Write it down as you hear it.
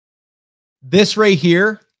This right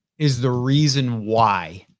here is the reason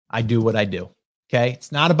why I do what I do. Okay.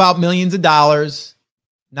 It's not about millions of dollars.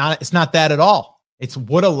 It's not that at all. It's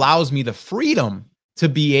what allows me the freedom to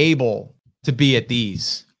be able to be at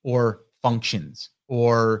these or functions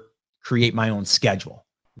or create my own schedule.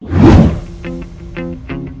 Well,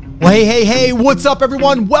 hey, what's up,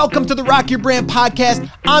 everyone? Welcome to the Rock Your Brand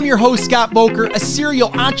podcast. I'm your host, Scott Voelker, a serial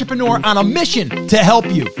entrepreneur on a mission to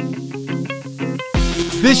help you.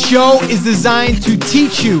 This show is designed to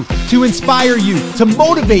teach you, to inspire you, to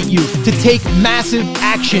motivate you to take massive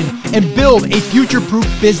action and build a future-proof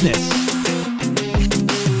business.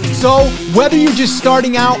 So, whether you're just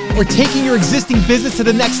starting out or taking your existing business to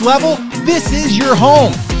the next level, this is your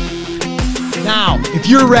home. Now, if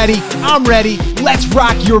you're ready, I'm ready. Let's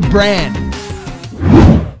rock your brand.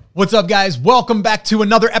 What's up, guys? Welcome back to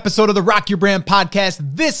another episode of the Rock Your Brand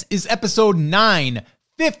podcast. This is episode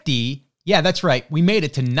 950. Yeah, that's right. We made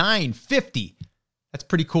it to 950. That's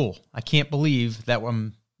pretty cool. I can't believe that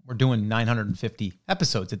we're doing 950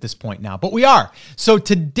 episodes at this point now, but we are. So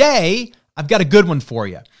today, I've got a good one for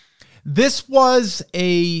you. This was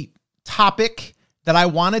a topic that I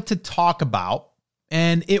wanted to talk about,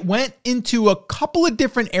 and it went into a couple of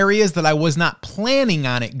different areas that I was not planning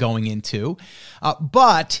on it going into,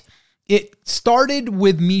 but it started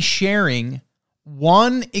with me sharing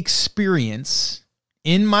one experience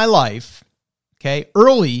in my life, okay,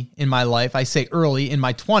 early in my life, I say early in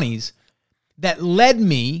my 20s, that led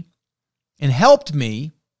me and helped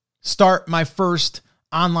me start my first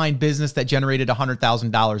online business that generated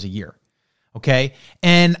 $100,000 a year, okay?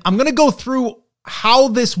 And I'm going to go through how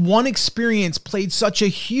this one experience played such a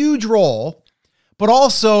huge role, but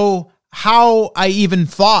also how I even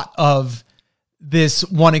thought of this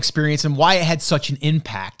one experience and why it had such an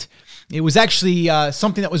impact. It was actually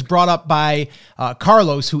something that was brought up by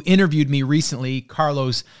Carlos, who interviewed me recently,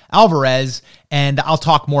 Carlos Alvarez, and I'll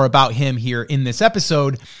talk more about him here in this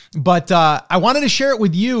episode. But I wanted to share it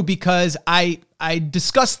with you because I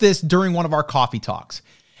discussed this during one of our coffee talks,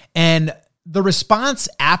 and the response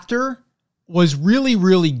after was really,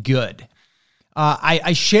 really good.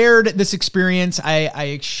 I shared this experience.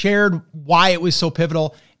 I shared why it was so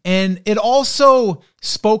pivotal, and it also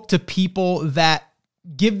spoke to people that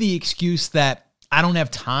give the excuse that I don't have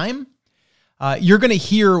time. You're going to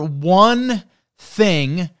hear one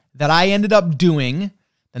thing that I ended up doing,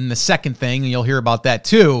 and the second thing, and you'll hear about that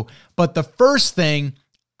too. But the first thing,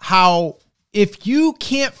 how if you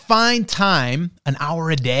can't find time, an hour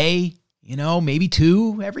a day, maybe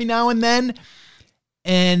two every now and then,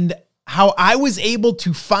 and how I was able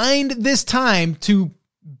to find this time to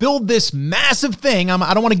build this massive thing.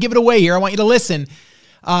 I don't want to give it away here. I want you to listen.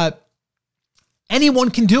 Anyone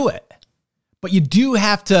can do it, but you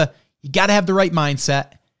got to have the right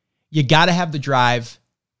mindset. You got to have the drive.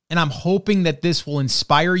 And I'm hoping that this will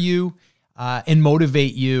inspire you and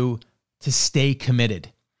motivate you to stay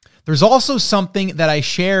committed. There's also something that I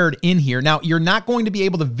shared in here. Now, you're not going to be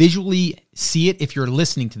able to visually see it if you're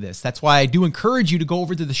listening to this. That's why I do encourage you to go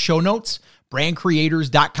over to the show notes,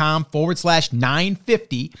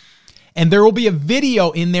 brandcreators.com/950. And there will be a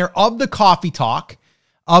video in there of the coffee talk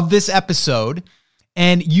of this episode.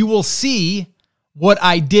 And you will see what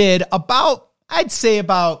I did I'd say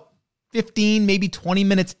about 15, maybe 20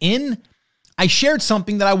 minutes in. I shared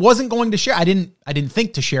something that I wasn't going to share. I didn't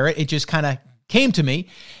think to share it. It just kind of came to me.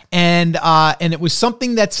 And it was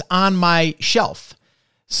something that's on my shelf.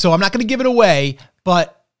 So I'm not going to give it away,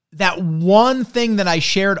 but that one thing that I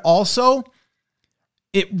shared also,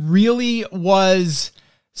 it really was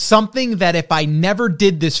something that if I never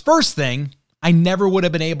did this first thing, I never would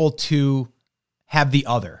have been able to have the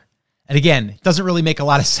other. And again, it doesn't really make a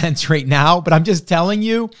lot of sense right now, but I'm just telling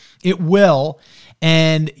you, it will.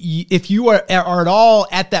 And if you are at all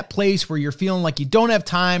at that place where you're feeling like you don't have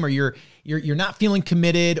time, or you're not feeling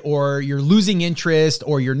committed, or you're losing interest,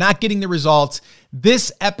 or you're not getting the results,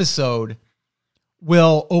 this episode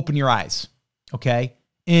will open your eyes, okay,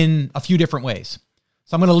 in a few different ways.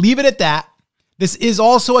 So I'm going to leave it at that. This is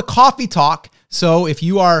also a coffee talk. So if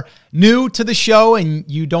you are new to the show and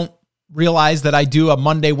you don't realize that I do a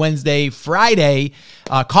Monday, Wednesday, Friday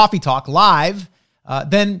coffee talk live,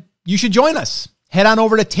 then you should join us. Head on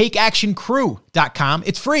over to takeactioncrew.com.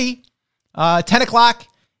 It's free, 10 o'clock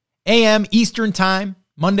a.m. Eastern time,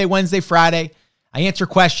 Monday, Wednesday, Friday. I answer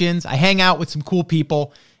questions. I hang out with some cool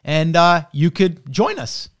people, and you could join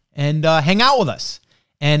us and hang out with us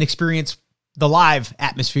and experience the live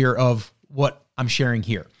atmosphere of what I'm sharing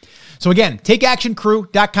here. So again,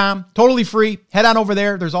 takeactioncrew.com, totally free. Head on over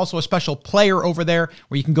there. There's also a special player over there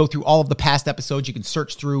where you can go through all of the past episodes. You can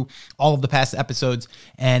search through all of the past episodes,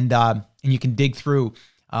 and you can dig through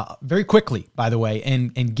very quickly, by the way,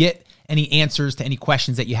 and get any answers to any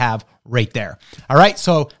questions that you have right there. All right,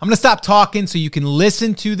 so I'm going to stop talking so you can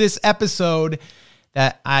listen to this episode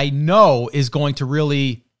that I know is going to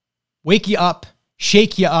really wake you up,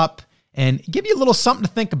 shake you up, and give you a little something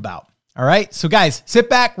to think about. All right, so guys, sit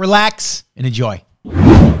back, relax, and enjoy.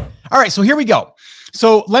 All right, so here we go.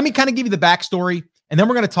 So let me kind of give you the backstory, and then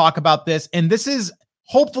we're going to talk about this. And this is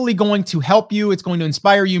hopefully going to help you. It's going to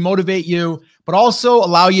inspire you, motivate you, but also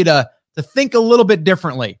allow you to think a little bit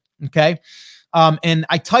differently, okay? And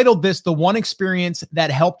I titled this, The One Experience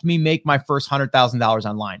That Helped Me Make My First $100,000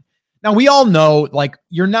 Online. Now, we all know, like,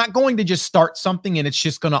 you're not going to just start something and it's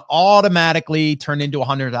just going to automatically turn into a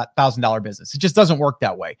 $100,000 business. It just doesn't work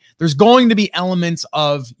that way. There's going to be elements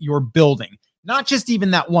of your building. Not just even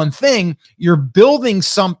that one thing, you're building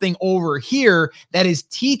something over here that is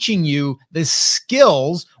teaching you the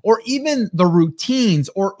skills or even the routines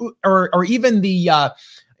or even the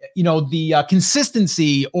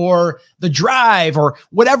consistency or the drive or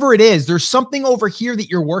whatever it is. There's something over here that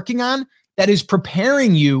you're working on that is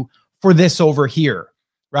preparing you for this over here,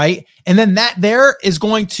 right? And then that there is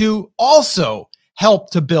going to also help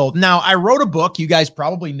to build. Now, I wrote a book. You guys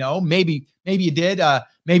probably know. Maybe you did.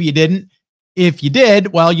 Maybe you didn't. If you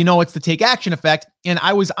did, well, you know, it's the Take Action Effect. And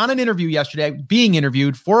I was on an interview yesterday, being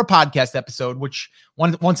interviewed for a podcast episode, which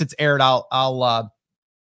once it's aired, I'll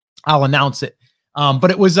announce it. But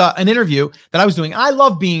it was an interview that I was doing. I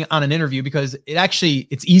love being on an interview because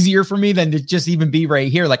it's easier for me than to just even be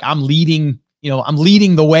right here. Like I'm leading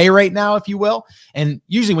the way right now, if you will. And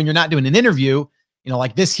usually when you're not doing an interview,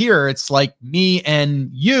 like this here, it's like me and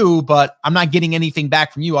you, but I'm not getting anything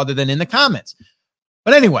back from you other than in the comments.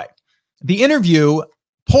 But anyway, the interview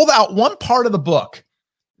pulled out one part of the book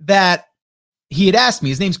that he had asked me.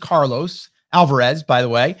 His name's Carlos Alvarez, by the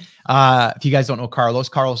way. If you guys don't know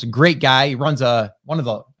Carlos is a great guy. He runs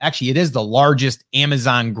it is the largest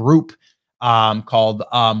Amazon group called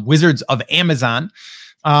Wizards of Amazon.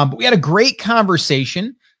 But we had a great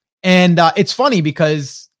conversation. And it's funny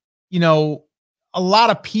because, a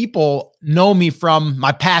lot of people know me from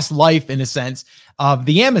my past life, in a sense, of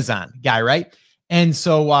the Amazon guy, right? And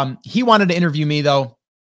so he wanted to interview me, though,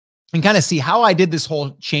 and kind of see how I did this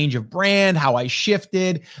whole change of brand, how I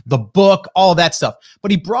shifted, the book, all of that stuff.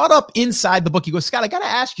 But he brought up inside the book, he goes, Scott, I got to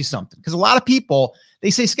ask you something. Because a lot of people, they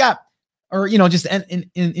say, Scott, or, just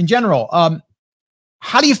in general,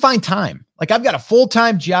 how do you find time? Like, I've got a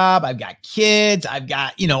full-time job. I've got kids. I've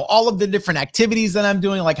got, all of the different activities that I'm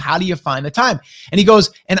doing. Like, how do you find the time? And he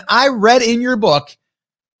goes, and I read in your book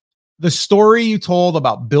the story you told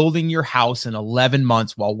about building your house in 11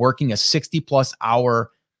 months while working a 60+ hour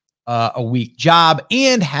a week job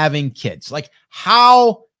and having kids. Like,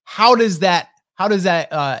 how does that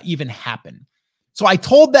even happen? So I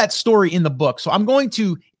told that story in the book. So I'm going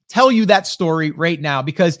to tell you that story right now,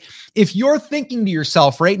 because if you're thinking to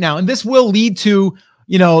yourself right now, and this will lead to,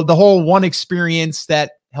 the whole one experience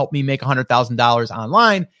that helped me make $100,000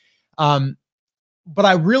 online. But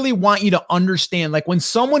I really want you to understand, like, when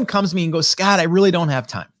someone comes to me and goes, Scott, I really don't have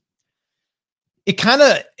time.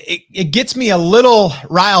 It gets me a little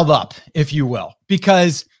riled up, if you will,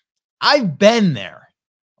 because I've been there.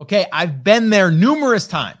 Okay. I've been there numerous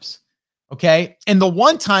times. Okay. And the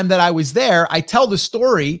one time that I was there, I tell the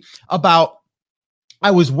story about,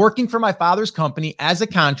 I was working for my father's company as a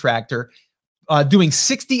contractor, doing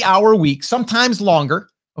 60-hour weeks, sometimes longer.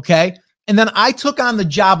 Okay. And then I took on the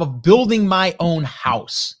job of building my own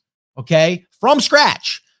house. Okay. From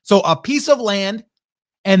scratch. So a piece of land,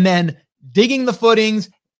 and then digging the footings,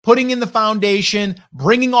 putting in the foundation,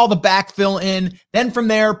 bringing all the backfill in, then from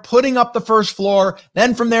there, putting up the first floor,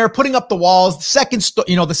 then from there, putting up the walls, the second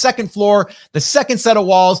floor, the second set of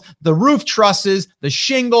walls, the roof trusses, the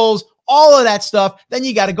shingles, all of that stuff. Then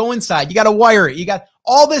you got to go inside. You got to wire it. You got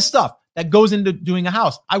all this stuff that goes into doing a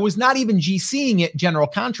house. I was not even GCing it, general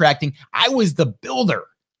contracting. I was the builder,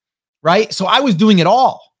 right? So I was doing it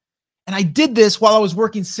all. And I did this while I was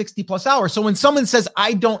working 60+ hours. So when someone says,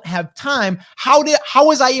 I don't have time, how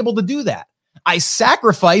was I able to do that? I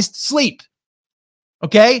sacrificed sleep.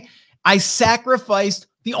 Okay. I sacrificed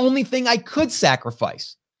the only thing I could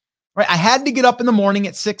sacrifice, right? I had to get up in the morning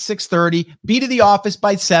at 6:30, be to the office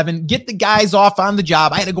by 7, get the guys off on the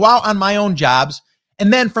job. I had to go out on my own jobs.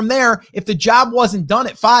 And then from there, if the job wasn't done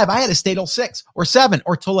at 5, I had to stay till 6 or 7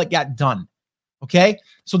 or till it got done. Okay.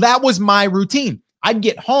 So that was my routine. I'd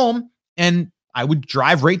get home and I would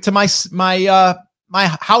drive right to my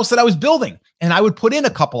house that I was building, and I would put in a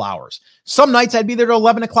couple hours. Some nights I'd be there till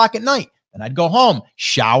 11 o'clock at night, and I'd go home,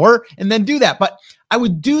 shower, and then do that. But I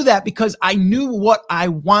would do that because I knew what I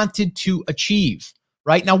wanted to achieve.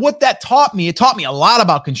 right? Now, what that taught me, it taught me a lot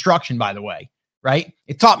about construction, by the way, right?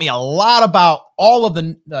 It taught me a lot about all of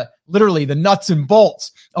the literally the nuts and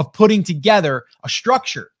bolts of putting together a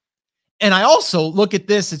structure. And I also look at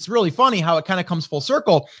this, it's really funny how it kind of comes full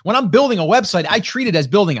circle. When I'm building a website, I treat it as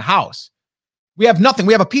building a house. We have nothing.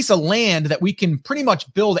 We have a piece of land that we can pretty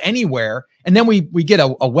much build anywhere. And then we get a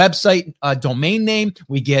website, a domain name.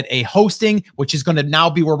 We get a hosting, which is going to now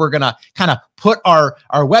be where we're going to kind of put our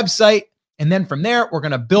website. And then from there, we're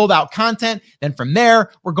going to build out content. Then from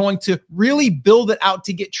there, we're going to really build it out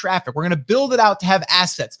to get traffic. We're going to build it out to have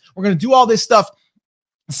assets. We're going to do all this stuff.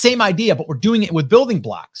 Same idea, but we're doing it with building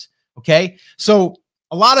blocks. Okay. So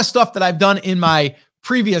a lot of stuff that I've done in my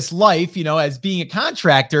previous life, as being a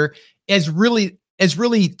contractor has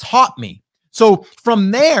really taught me. So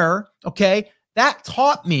from there, okay, that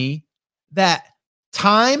taught me that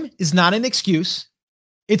time is not an excuse.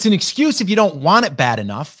 It's an excuse if you don't want it bad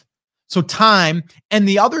enough. So time. And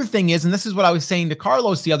the other thing is, and this is what I was saying to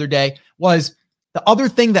Carlos the other day, was the other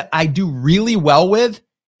thing that I do really well with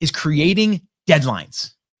is creating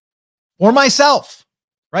deadlines for myself,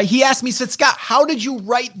 right? He asked me, he said, Scott, how did you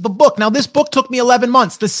write the book? Now, this book took me 11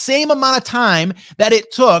 months, the same amount of time that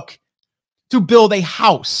it took to build a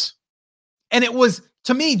house. And it was,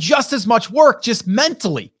 to me, just as much work, just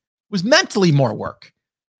mentally. It was mentally more work.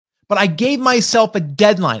 But I gave myself a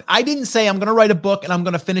deadline. I didn't say I'm going to write a book and I'm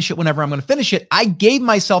going to finish it whenever I'm going to finish it. I gave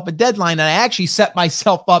myself a deadline, and I actually set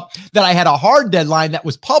myself up that I had a hard deadline that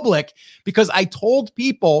was public, because I told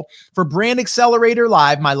people for Brand Accelerator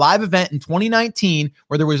Live, my live event in 2019,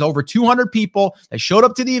 where there was over 200 people that showed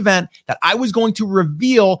up to the event, that I was going to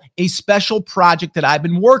reveal a special project that I've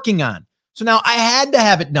been working on. So now I had to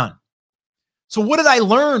have it done. So what did I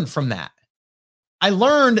learn from that? I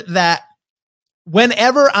learned that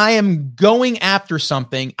whenever I am going after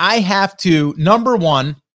something, I have to, number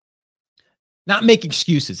one, not make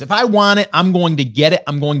excuses. If I want it, I'm going to get it.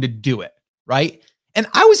 I'm going to do it, right? And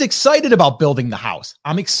I was excited about building the house.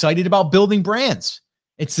 I'm excited about building brands.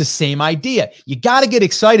 It's the same idea. You got to get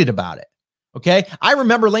excited about it, okay? I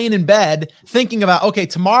remember laying in bed thinking about, okay,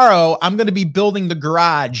 tomorrow I'm going to be building the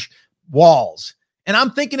garage walls. And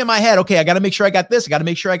I'm thinking in my head, okay, I got to make sure I got this. I got to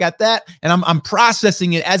make sure I got that. And I'm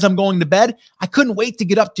processing it as I'm going to bed. I couldn't wait to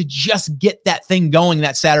get up to just get that thing going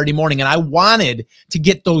that Saturday morning. And I wanted to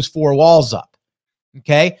get those 4 walls up.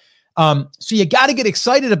 Okay. So you got to get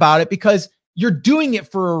excited about it, because you're doing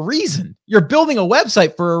it for a reason. You're building a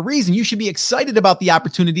website for a reason. You should be excited about the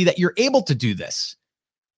opportunity that you're able to do this.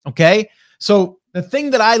 Okay. So the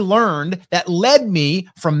thing that I learned that led me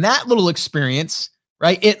from that little experience,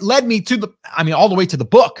 right? It led me to all the way to the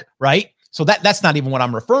book, right? So that's not even what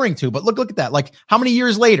I'm referring to, but look at that. Like, how many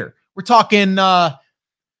years later? We're talking, let's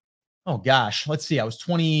see. I was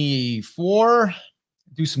 24.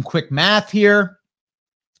 Do some quick math here.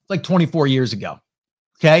 It's like 24 years ago.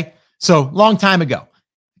 Okay. So long time ago.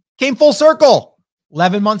 Came full circle.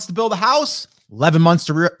 11 months to build a house, 11 months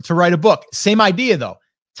to write a book. Same idea though.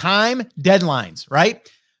 Time, deadlines, right?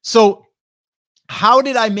 So how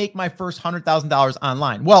did I make my first $100,000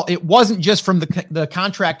 online? Well, it wasn't just from the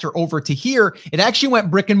contractor over to here. It actually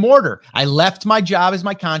went brick and mortar. I left my job as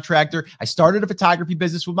my contractor. I started a photography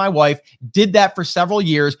business with my wife, did that for several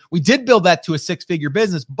years. We did build that to a 6-figure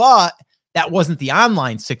business, but that wasn't the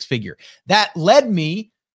online 6-figure. That led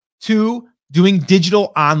me to doing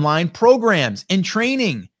digital online programs and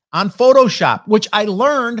training on Photoshop, which I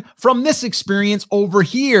learned from this experience over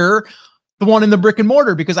here, the one in the brick and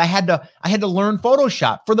mortar, because I had to learn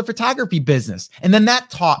Photoshop for the photography business. And then that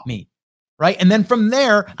taught me, right? And then from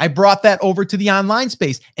there, I brought that over to the online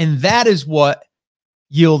space. And that is what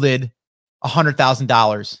yielded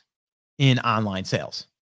 $100,000 in online sales,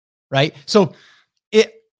 right? So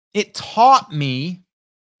it taught me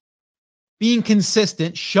being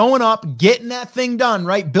consistent, showing up, getting that thing done,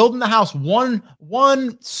 right? Building the house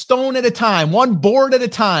one stone at a time, one board at a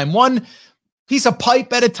time, one piece of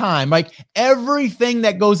pipe at a time, like everything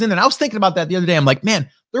that goes in. And I was thinking about that the other day. I'm like, man,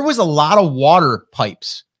 there was a lot of water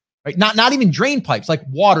pipes, right? Not even drain pipes, like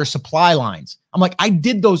water supply lines. I'm like, I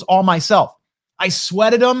did those all myself. I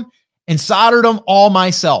sweated them and soldered them all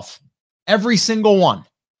myself. Every single one.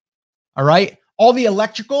 All right. All the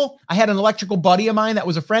electrical, I had an electrical buddy of mine that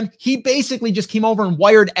was a friend. He basically just came over and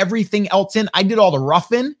wired everything else in. I did all the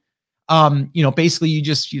roughing. Basically you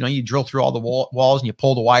just, you drill through all the walls and you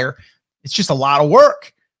pull the wire. It's just a lot of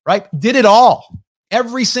work, right? Did it all,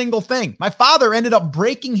 every single thing. My father ended up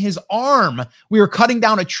breaking his arm. We were cutting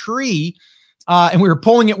down a tree and we were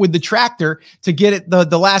pulling it with the tractor to get it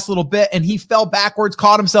the last little bit. And he fell backwards,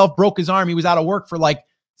 caught himself, broke his arm. He was out of work for like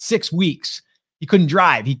 6 weeks. He couldn't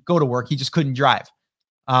drive. He'd go to work. He just couldn't drive.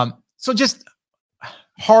 So just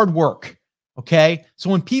hard work. Okay. So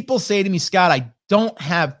when people say to me, Scott, I don't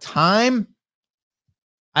have time,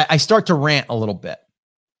 I start to rant a little bit,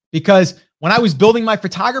 because when I was building my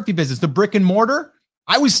photography business, the brick and mortar,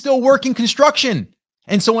 I was still working construction.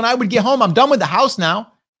 And so when I would get home, I'm done with the house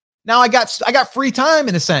now. Now I got free time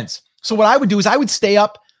in a sense. So what I would do is I would stay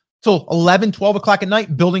up till 11, 12 o'clock at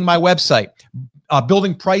night, building my website,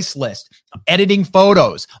 building price list, editing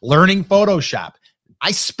photos, learning Photoshop.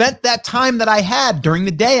 I spent that time that I had during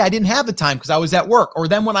the day. I didn't have the time because I was at work. Or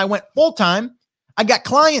then when I went full time, I got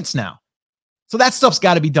clients now. So that stuff's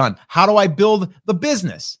got to be done. How do I build the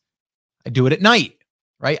business? I do it at night,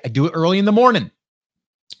 right? I do it early in the morning.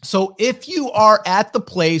 So if you are at the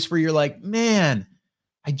place where you're like, man,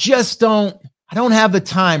 I don't have the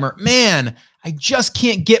time, or man, I just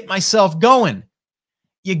can't get myself going,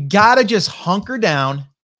 you got to just hunker down,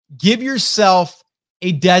 give yourself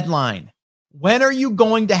a deadline. When are you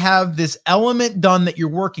going to have this element done that you're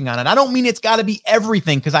working on? And I don't mean it's got to be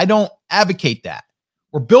everything, because I don't advocate that.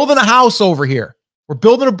 We're building a house over here. We're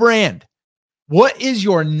building a brand. What is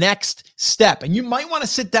your next step? And you might want to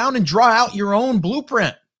sit down and draw out your own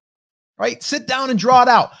blueprint, right? Sit down and draw it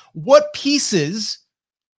out. What pieces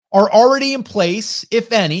are already in place,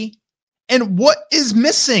 if any, and what is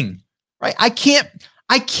missing, right? I can't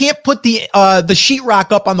put the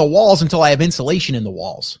sheetrock up on the walls until I have insulation in the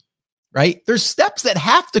walls, right? There's steps that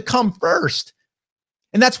have to come first.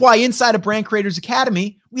 And that's why inside of Brand Creators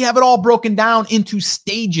Academy, we have it all broken down into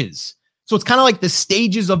stages. So it's kind of like the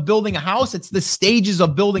stages of building a house. It's the stages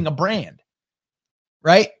of building a brand,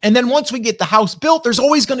 right? And then once we get the house built, there's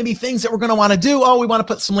always going to be things that we're going to want to do. Oh, we want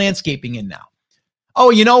to put some landscaping in now. Oh,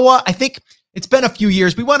 you know what? I think it's been a few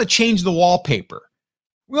years. We want to change the wallpaper.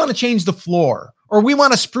 We want to change the floor, or we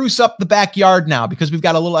want to spruce up the backyard now because we've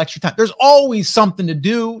got a little extra time. There's always something to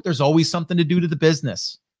do. There's always something to do to the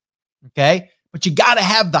business. Okay. But you got to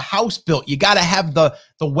have the house built. You got to have the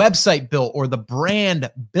website built or the brand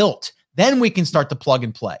built. Then we can start to plug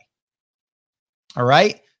and play. All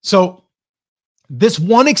right. So this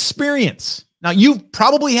one experience, now you've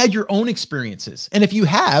probably had your own experiences. And if you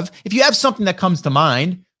have something that comes to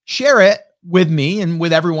mind, share it with me and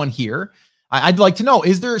with everyone here. I'd like to know,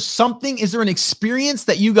 is there an experience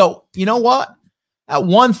that you go, you know what? That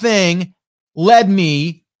one thing led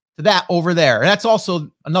me to that over there. And that's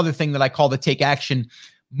also another thing that I call the take action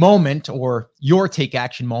moment, or your take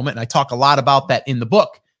action moment. And I talk a lot about that in the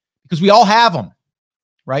book, because we all have them,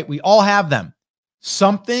 right? We all have them.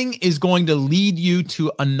 Something is going to lead you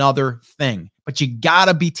to another thing, but you got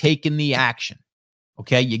to be taking the action.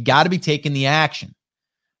 Okay. You got to be taking the action.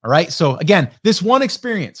 All right. So again, this one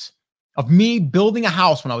experience of me building a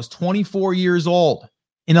house when I was 24 years old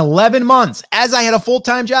in 11 months, as I had a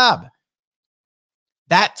full-time job,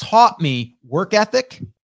 that taught me work ethic.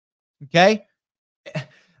 Okay.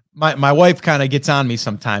 My wife kind of gets on me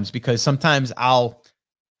sometimes, because sometimes I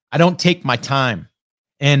don't take my time.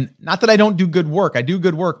 And not that I don't do good work. I do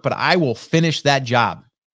good work, but I will finish that job.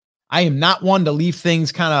 I am not one to leave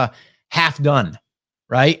things kind of half done,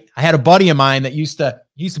 right? I had a buddy of mine that used to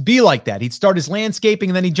be like that. He'd start his landscaping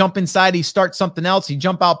and then he'd jump inside. He'd start something else. He'd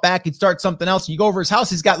jump out back. He'd start something else. You go over his house,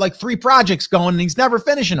 he's got like 3 projects going and he's never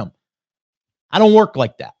finishing them. I don't work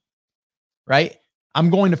like that, right? I'm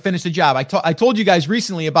going to finish the job. I told you guys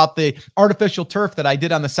recently about the artificial turf that I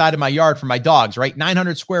did on the side of my yard for my dogs, right?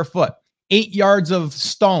 900 square foot, 8 yards of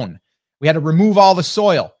stone. We had to remove all the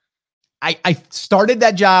soil. I started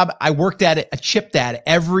that job. I worked at it. I chipped at it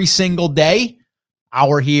every single day.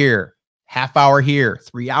 Hour here, half hour here,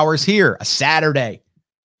 3 hours here, a Saturday.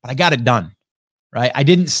 But I got it done, right? I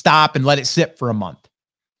didn't stop and let it sit for a month.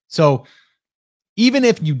 So even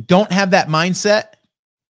if you don't have that mindset,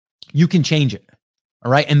 you can change it.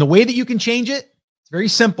 All right. And the way that you can change it, it's very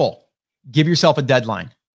simple. Give yourself a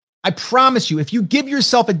deadline. I promise you, if you give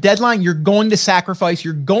yourself a deadline, you're going to sacrifice.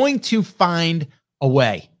 You're going to find a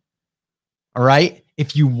way. All right.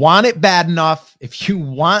 If you want it bad enough, if you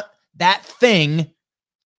want that thing,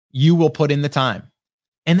 you will put in the time.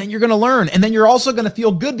 And then you're going to learn. And then you're also going to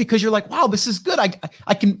feel good, because you're like, wow, this is good.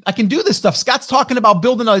 I can do this stuff. Scott's talking about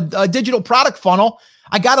building a digital product funnel.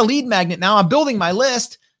 I got a lead magnet now. I'm building my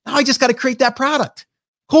list. Now I just got to create that product.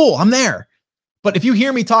 Cool. I'm there. But if you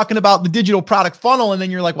hear me talking about the digital product funnel and then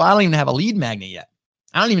you're like, well, I don't even have a lead magnet yet.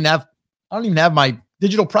 I don't even have my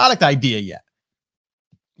digital product idea yet.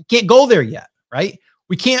 You can't go there yet, right?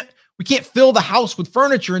 We can't fill the house with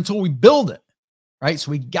furniture until we build it. Right.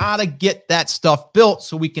 So we got to get that stuff built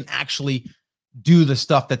so we can actually do the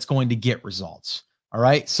stuff that's going to get results. All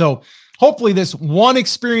right. So hopefully this one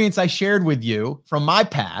experience I shared with you from my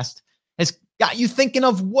past has got you thinking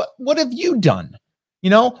of what have you done?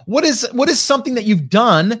 What is something that you've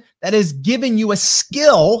done that has given you a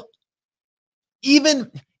skill?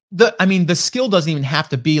 Even the skill doesn't even have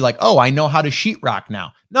to be like, oh, I know how to sheetrock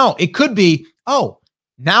now. No, it could be, oh,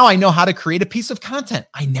 now I know how to create a piece of content.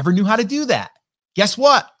 I never knew how to do that. Guess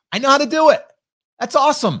what? I know how to do it. That's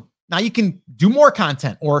awesome. Now you can do more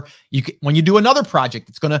content, or when you do another project,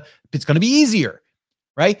 it's going to be easier,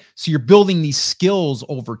 right? So you're building these skills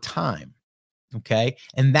over time. Okay.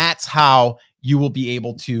 And that's how you will be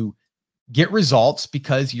able to get results,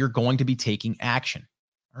 because you're going to be taking action.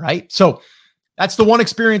 All right. So that's the one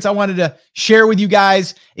experience I wanted to share with you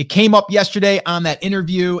guys. It came up yesterday on that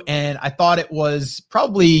interview, and I thought it was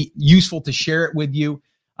probably useful to share it with you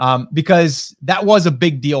because that was a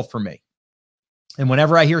big deal for me. And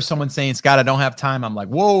whenever I hear someone saying, Scott, I don't have time, I'm like,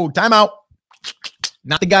 whoa, time out.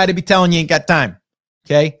 Not the guy to be telling you ain't got time.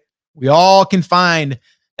 Okay. We all can find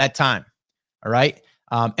that time. All right.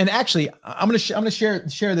 And actually, I'm going to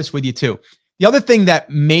share this with you too. The other thing that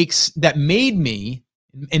made me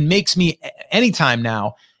and makes me anytime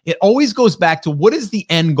now, it always goes back to what is the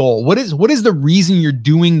end goal? What is the reason you're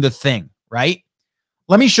doing the thing, right?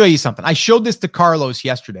 Let me show you something. I showed this to Carlos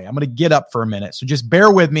yesterday. I'm going to get up for a minute. So just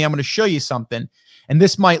bear with me. I'm going to show you something, and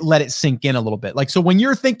this might let it sink in a little bit. Like, so when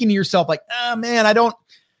you're thinking to yourself, like, oh man, I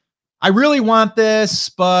really want this,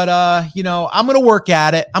 but I'm going to work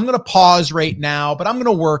at it. I'm going to pause right now, but I'm going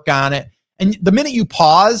to work on it. And the minute you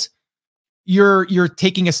pause, you're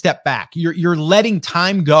taking a step back. You're letting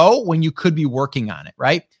time go when you could be working on it,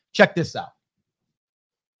 right? Check this out.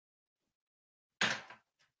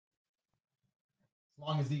 As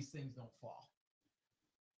long as these things don't fall.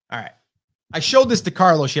 All right. I showed this to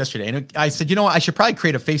Carlos yesterday, and I said, I should probably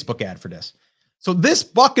create a Facebook ad for this. So this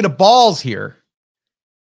bucket of balls here,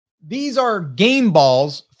 these are game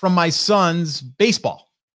balls from my son's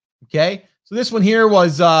baseball. Okay. So this one here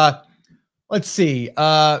was, let's see,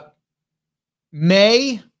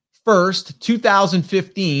 May 1st,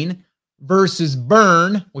 2015 versus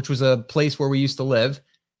Bern, which was a place where we used to live.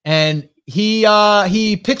 And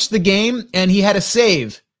he pitched the game and he had a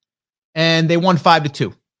save and they won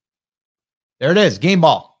 5-2. There it is. Game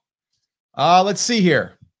ball. Let's see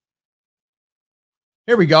here.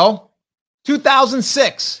 Here we go.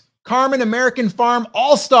 2006 Carmen American Farm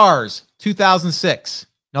All-Stars 2006.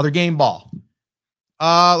 Another game ball.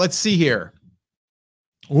 Let's see here.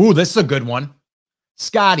 Ooh, this is a good one.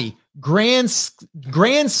 Scotty, grand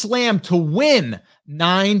slam to win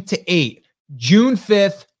 9-8, June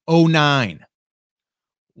 5th, 2009.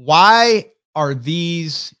 Why are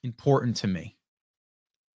these important to me?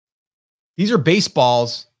 These are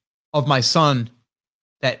baseballs of my son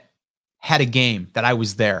that had a game that I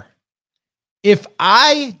was there. If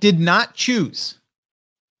I did not choose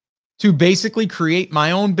to basically create my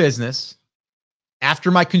own business after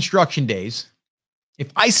my construction days, if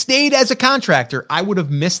I stayed as a contractor, I would have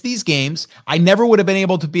missed these games. I never would have been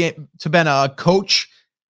able to been a coach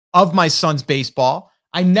of my son's baseball.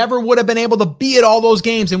 I never would have been able to be at all those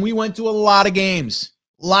games. And we went to a lot of games,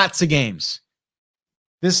 lots of games.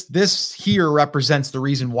 This here represents the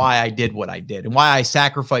reason why I did what I did and why I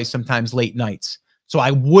sacrificed sometimes late nights so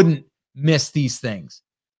I wouldn't miss these things.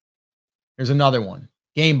 There's another one.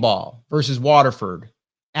 Game ball versus Waterford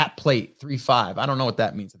at plate 3-5. I don't know what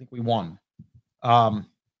that means. I think we won.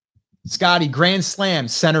 Scotty, grand slam,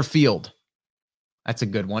 center field. That's a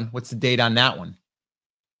good one. What's the date on that one?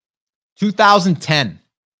 2010.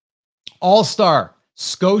 All-Star,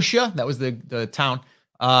 Scotia. That was the town.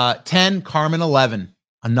 10, Carmen 11.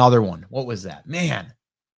 Another one. What was that? Man.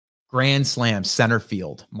 Grand slam, center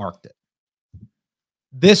field. Marked it.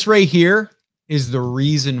 This right here is the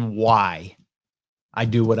reason why I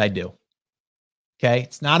do what I do. Okay.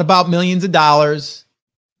 It's not about millions of dollars.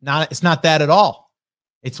 It's not that at all.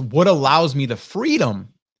 It's what allows me the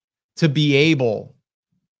freedom to be able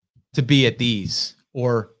to be at these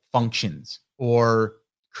or functions or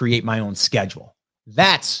create my own schedule.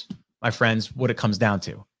 That's, my friends, what it comes down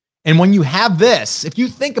to. And when you have this, if you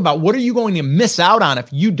think about what are you going to miss out on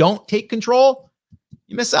if you don't take control,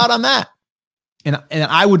 you miss out on that. And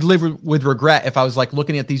I would live with regret if I was like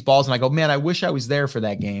looking at these balls and I go, man, I wish I was there for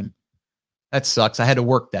that game. That sucks. I had to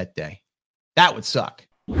work that day. That would suck.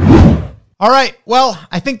 All right. Well,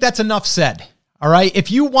 I think that's enough said. All right. If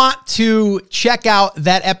you want to check out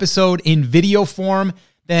that episode in video form,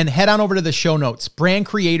 then head on over to the show notes,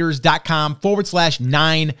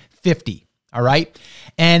 brandcreators.com/950. All right.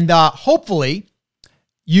 And hopefully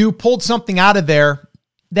you pulled something out of there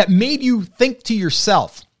that made you think to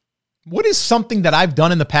yourself, what is something that I've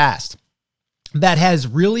done in the past that has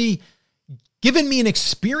really given me an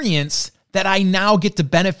experience that I now get to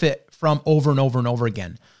benefit from over and over and over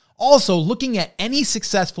again? Also, looking at any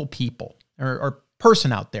successful people or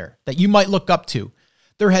person out there that you might look up to,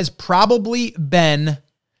 there has probably been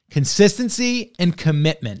consistency and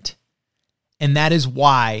commitment. And that is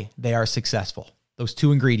why they are successful. Those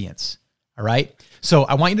two ingredients. All right. So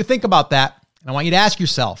I want you to think about that. And I want you to ask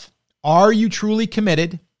yourself, are you truly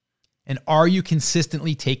committed? And are you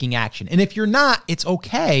consistently taking action? And if you're not, it's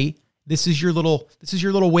okay. This is your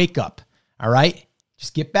little wake up. All right.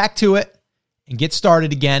 Just get back to it and get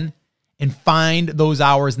started again and find those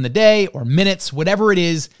hours in the day or minutes, whatever it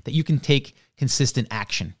is that you can take consistent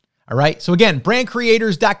action. All right. So again,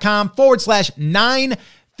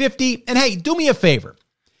 brandcreators.com/950. And hey, do me a favor.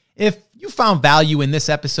 If you found value in this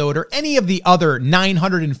episode or any of the other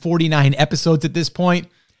 949 episodes at this point,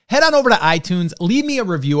 head on over to iTunes, leave me a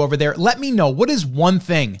review over there. Let me know what is one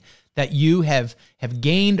thing that you have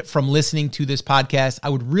gained from listening to this podcast. I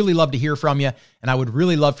would really love to hear from you, and I would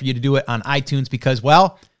really love for you to do it on iTunes because,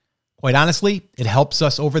 well, quite honestly, it helps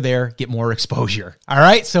us over there get more exposure. All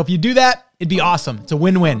right, so if you do that, it'd be awesome. It's a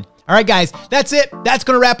win-win. All right, guys, that's it. That's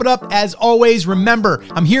going to wrap it up. As always, remember,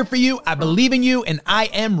 I'm here for you. I believe in you, and I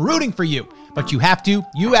am rooting for you. But you have to,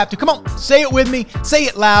 come on, say it with me, say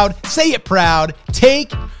it loud, say it proud,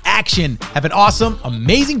 take action. Have an awesome,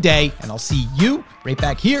 amazing day, and I'll see you right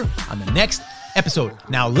back here on the next episode.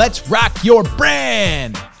 Now let's rock your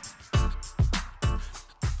brand.